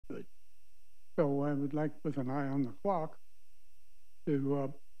Good. So I would like, with an eye on the clock,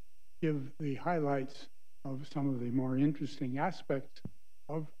 to give the highlights of some of the more interesting aspects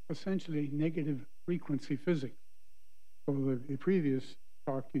of essentially negative frequency physics. So the previous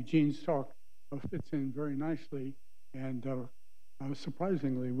talk, Eugene's talk, fits in very nicely and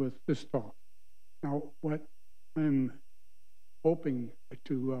surprisingly with this talk. Now, what I'm hoping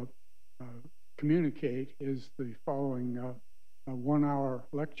to communicate is the following 1 hour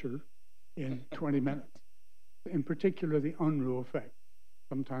lecture in 20 minutes. In particular, the Unruh effect,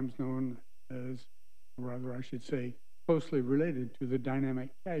 sometimes known as, or rather I should say, closely related to the dynamic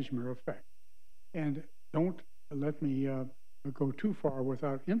Kashmir effect. And don't let me go too far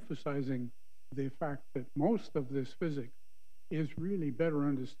without emphasizing the fact that most of this physics is really better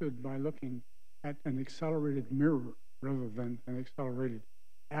understood by looking at an accelerated mirror rather than an accelerated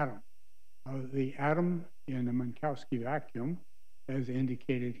atom. The atom in a Minkowski vacuum, as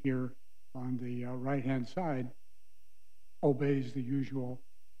indicated here on the right-hand side, obeys the usual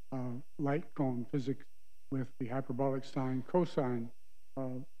light cone physics with the hyperbolic sine cosine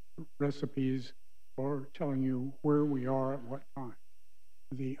recipes for telling you where we are at what time.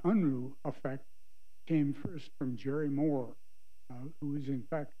 The Unruh effect came first from Jerry Moore, who is in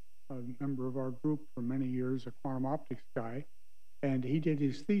fact a member of our group for many years, a quantum optics guy, and he did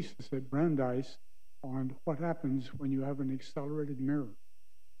his thesis at Brandeis on what happens when you have an accelerated mirror.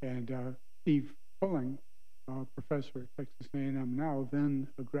 And Steve Pulling, professor at Texas A&M now, then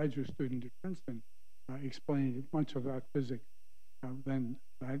a graduate student at Princeton, explained much of that physics, then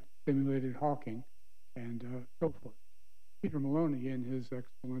that stimulated Hawking, and so forth. Peter Maloney, in his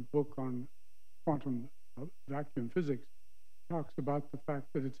excellent book on quantum vacuum physics, talks about the fact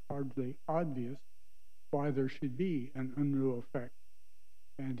that it's hardly obvious why there should be an Unruh effect.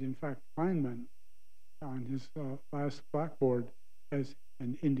 And in fact, Feynman, on his last blackboard, has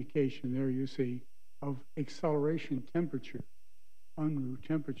an indication there, you see, of acceleration temperature. Unruh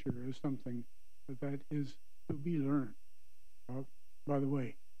temperature is something that is to be learned. By the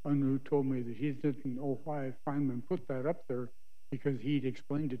way, Unruh told me that he didn't know why Feynman put that up there because he'd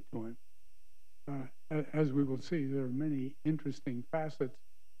explained it to him. As we will see, there are many interesting facets,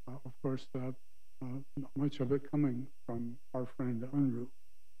 of course, much of it coming from our friend Unruh.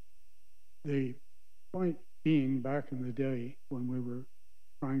 The point being, back in the day when we were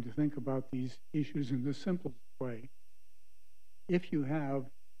trying to think about these issues in the simplest way, if you have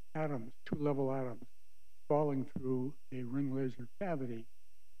atoms, two-level atoms, falling through a ring laser cavity,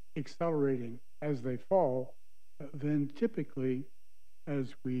 accelerating as they fall, then typically,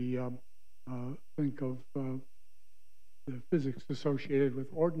 as we think of the physics associated with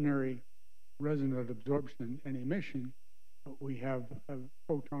ordinary resonant absorption and emission, we have a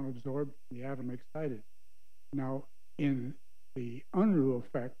photon absorbed, the atom excited. Now, in the Unruh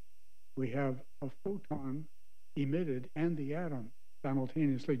effect, we have a photon emitted and the atom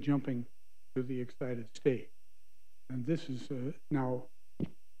simultaneously jumping to the excited state. And this is now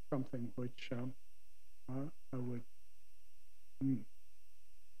something which I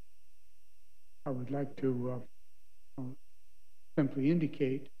would like to simply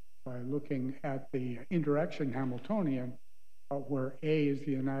indicate by looking at the interaction Hamiltonian, where A is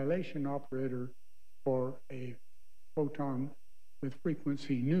the annihilation operator for a photon with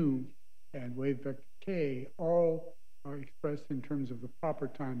frequency nu and wave vector k, all are expressed in terms of the proper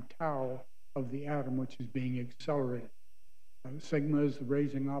time tau of the atom which is being accelerated. Sigma is the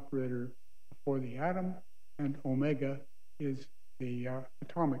raising operator for the atom, and omega is the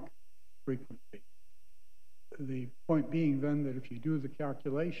atomic frequency. The point being then that if you do the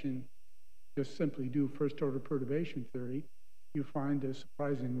calculation, just simply do first order perturbation theory, you find a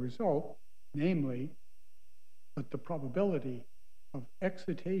surprising result, namely that the probability of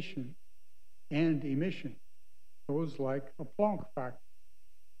excitation and emission goes like a Planck factor.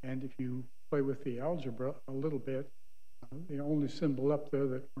 And if you play with the algebra a little bit, the only symbol up there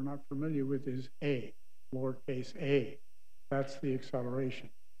that we're not familiar with is A, lowercase a. That's the acceleration.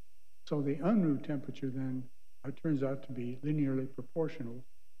 So the Unruh temperature then turns out to be linearly proportional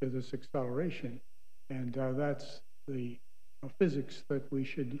to this acceleration. And that's the physics that we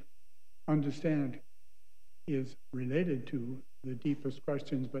should understand is related to the deepest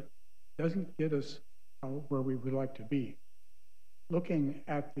questions, but doesn't get us where we would like to be. Looking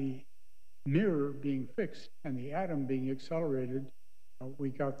at the mirror being fixed and the atom being accelerated, we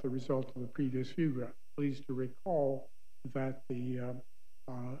got the result of the previous view graph. Please to recall that the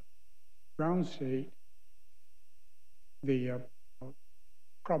ground state, the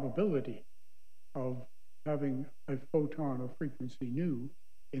probability of having a photon of frequency nu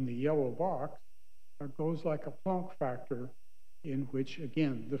in the yellow box goes like a Planck factor in which,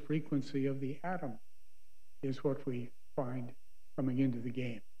 again, the frequency of the atom is what we find coming into the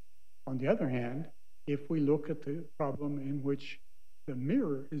game. On the other hand, if we look at the problem in which the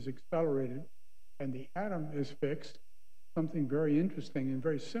mirror is accelerated and the atom is fixed, something very interesting and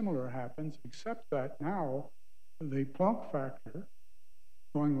very similar happens, except that now the Planck factor,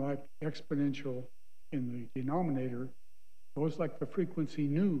 going like exponential in the denominator, goes like the frequency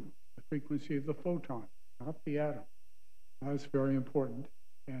nu, the frequency of the photon, not the atom. That's very important.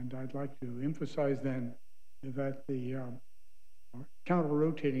 And I'd like to emphasize then that the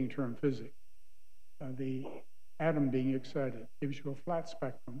counter-rotating term physics, the atom being excited gives you a flat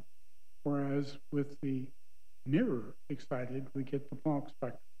spectrum, whereas with the mirror excited, we get the Planck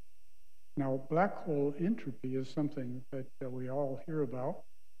spectrum. Now, black hole entropy is something that we all hear about,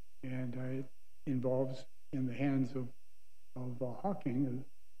 and it involves, in the hands of Hawking,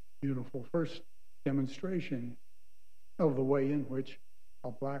 a beautiful first demonstration of the way in which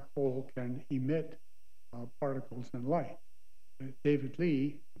a black hole can emit particles and light. David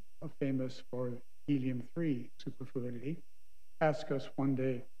Lee, famous for helium-3 superfluidity, asked us one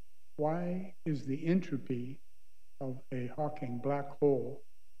day, why is the entropy of a Hawking black hole,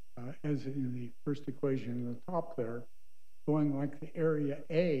 as in the first equation in the top there, going like the area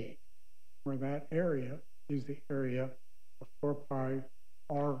A, where that area is the area of 4 pi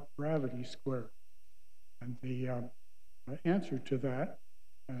r gravity squared? And the answer to that,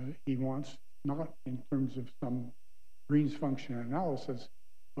 he wants, not in terms of some Green's function analysis,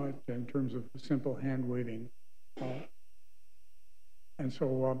 but in terms of simple hand waving. And so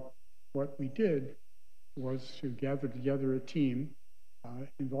what we did was to gather together a team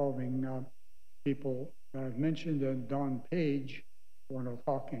involving people that I've mentioned, and Don Page, one of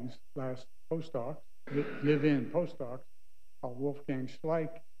Hawking's last postdocs, live-in postdocs, Wolfgang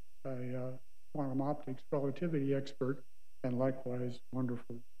Schleich, a quantum optics relativity expert, and likewise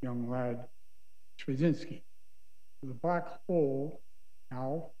wonderful young lad, Trzynski. The black hole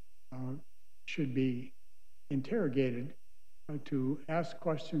now should be interrogated to ask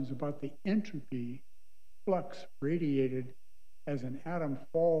questions about the entropy flux radiated as an atom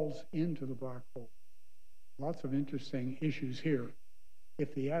falls into the black hole. Lots of interesting issues here.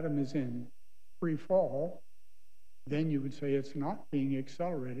 If the atom is in free fall, then you would say it's not being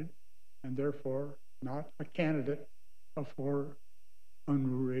accelerated and therefore not a candidate for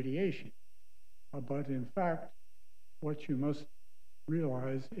Unruh radiation. But in fact, what you must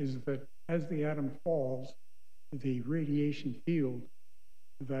realize is that as the atom falls, the radiation field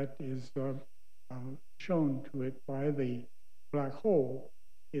that is shown to it by the black hole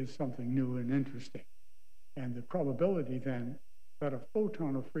is something new and interesting. And the probability then that a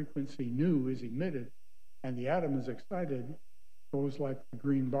photon of frequency nu is emitted and the atom is excited goes like the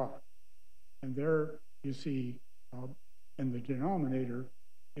green box. And there you see in the denominator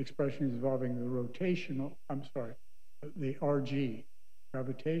expressions involving the RG,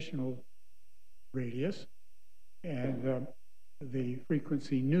 gravitational radius, and the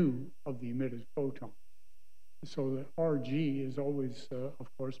frequency nu of the emitted photon. So the RG is always,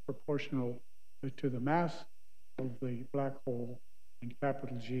 of course, proportional to the mass of the black hole, and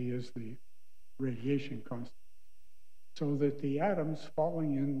capital G is the radiation constant. So that the atoms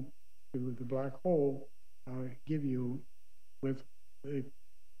falling into the black hole give you, with the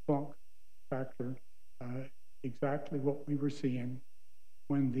Planck factor, exactly what we were seeing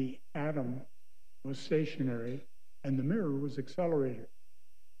when the atom was stationary and the mirror was accelerated.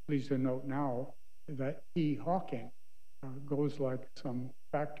 Please to note now that E. Hawking goes like some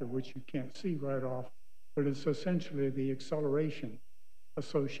factor which you can't see right off, but it's essentially the acceleration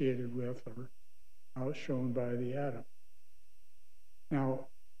associated with or shown by the atom. Now,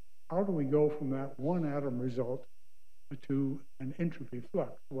 how do we go from that one atom result to an entropy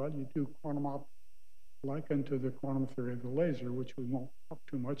flux? Well, you do quantum optics, likened to the quantum theory of the laser, which we won't talk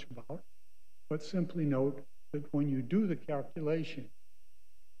too much about, but simply note that when you do the calculation,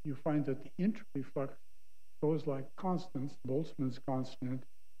 you find that the entropy flux goes like constants, Boltzmann's constant,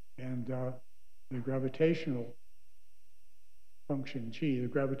 and the gravitational function G, the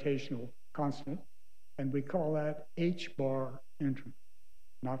gravitational constant, and we call that H bar entropy,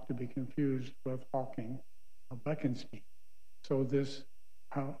 not to be confused with Hawking or Bekenstein. So this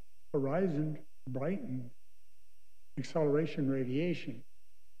horizon brightened acceleration radiation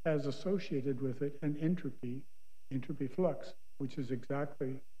has associated with it an entropy flux, which is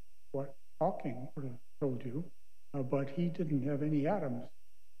exactly what Hawking would have told you, but he didn't have any atoms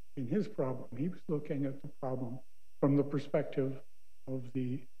in his problem. He was looking at the problem from the perspective of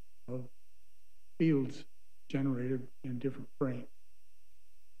the fields generated in different frames.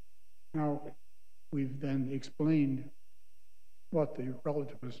 Now, we've then explained what the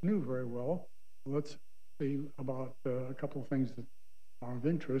relativists knew very well. Let's see about a couple of things that are of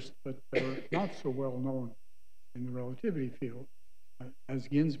interest, but are not so well known in the relativity field. As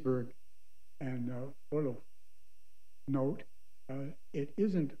Ginsburg and Woodall note, it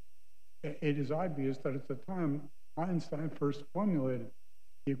is obvious that at the time Einstein first formulated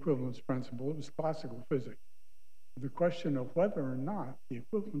the equivalence principle, it was classical physics. The question of whether or not the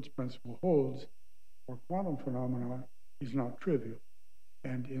equivalence principle holds for quantum phenomena is not trivial.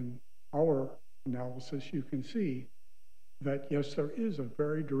 And in our analysis, you can see that, yes, there is a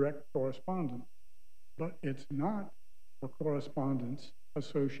very direct correspondence, but it's not a correspondence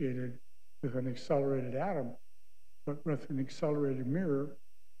associated with an accelerated atom, but with an accelerated mirror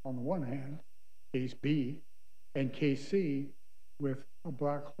on the one hand, case B, and case C with a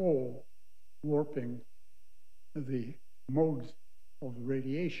black hole warping the modes of the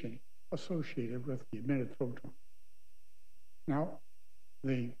radiation associated with the emitted photon. Now,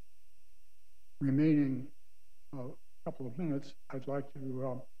 the remaining couple of minutes, I'd like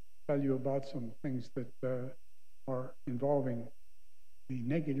to tell you about some things that are involving the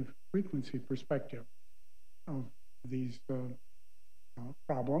negative frequency perspective of these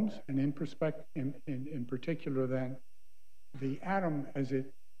problems, and in particular then, the atom as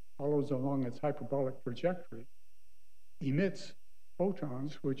it follows along its hyperbolic trajectory emits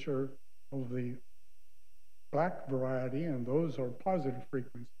photons which are of the black variety, and those are positive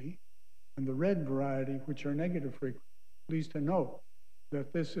frequency, and the red variety, which are negative frequency. Please to note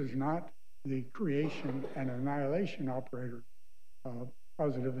that this is not the creation and annihilation operator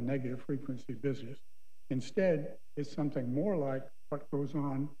positive and negative frequency business. Instead, it's something more like what goes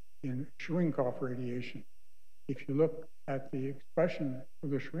on in shrink-off radiation. If you look at the expression for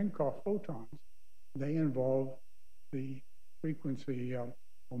the shrink-off photons, they involve the frequency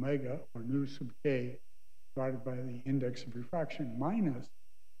omega, or nu sub k, divided by the index of refraction minus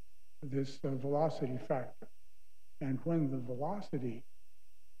this velocity factor. And when the velocity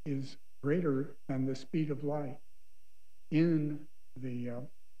is greater than the speed of light in the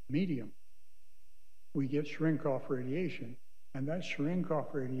medium, we get shrink-off radiation, and that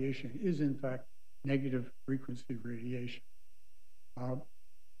shrink-off radiation is in fact negative frequency radiation.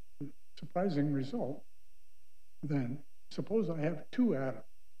 Surprising result, then, suppose I have two atoms,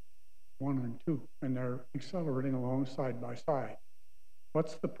 1 and 2, and they're accelerating along side by side.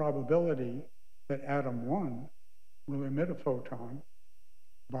 What's the probability that atom 1 will emit a photon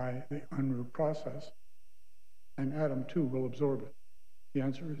by the Unruh process, and atom 2 will absorb it? The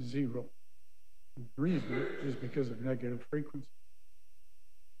answer is 0. The reason is because of negative frequency.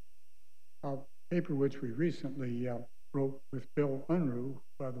 A paper which we recently wrote with Bill Unruh,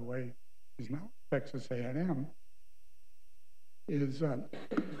 by the way, is now Texas A&M, is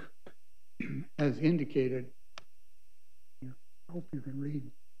as indicated. I hope you can read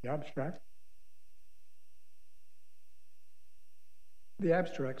the abstract. The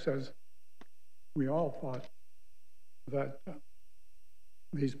abstract says, we all thought that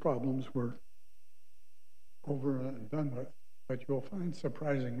these problems were over and done with, but you'll find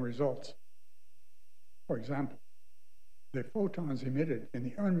surprising results. For example, the photons emitted in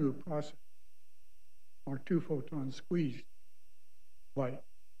the Unruh process are 2 photons squeezed light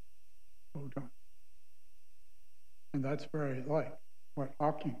photon. And that's very like what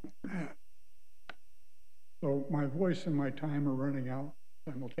Hawking had. So my voice and my time are running out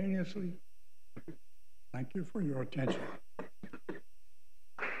simultaneously. Thank you for your attention.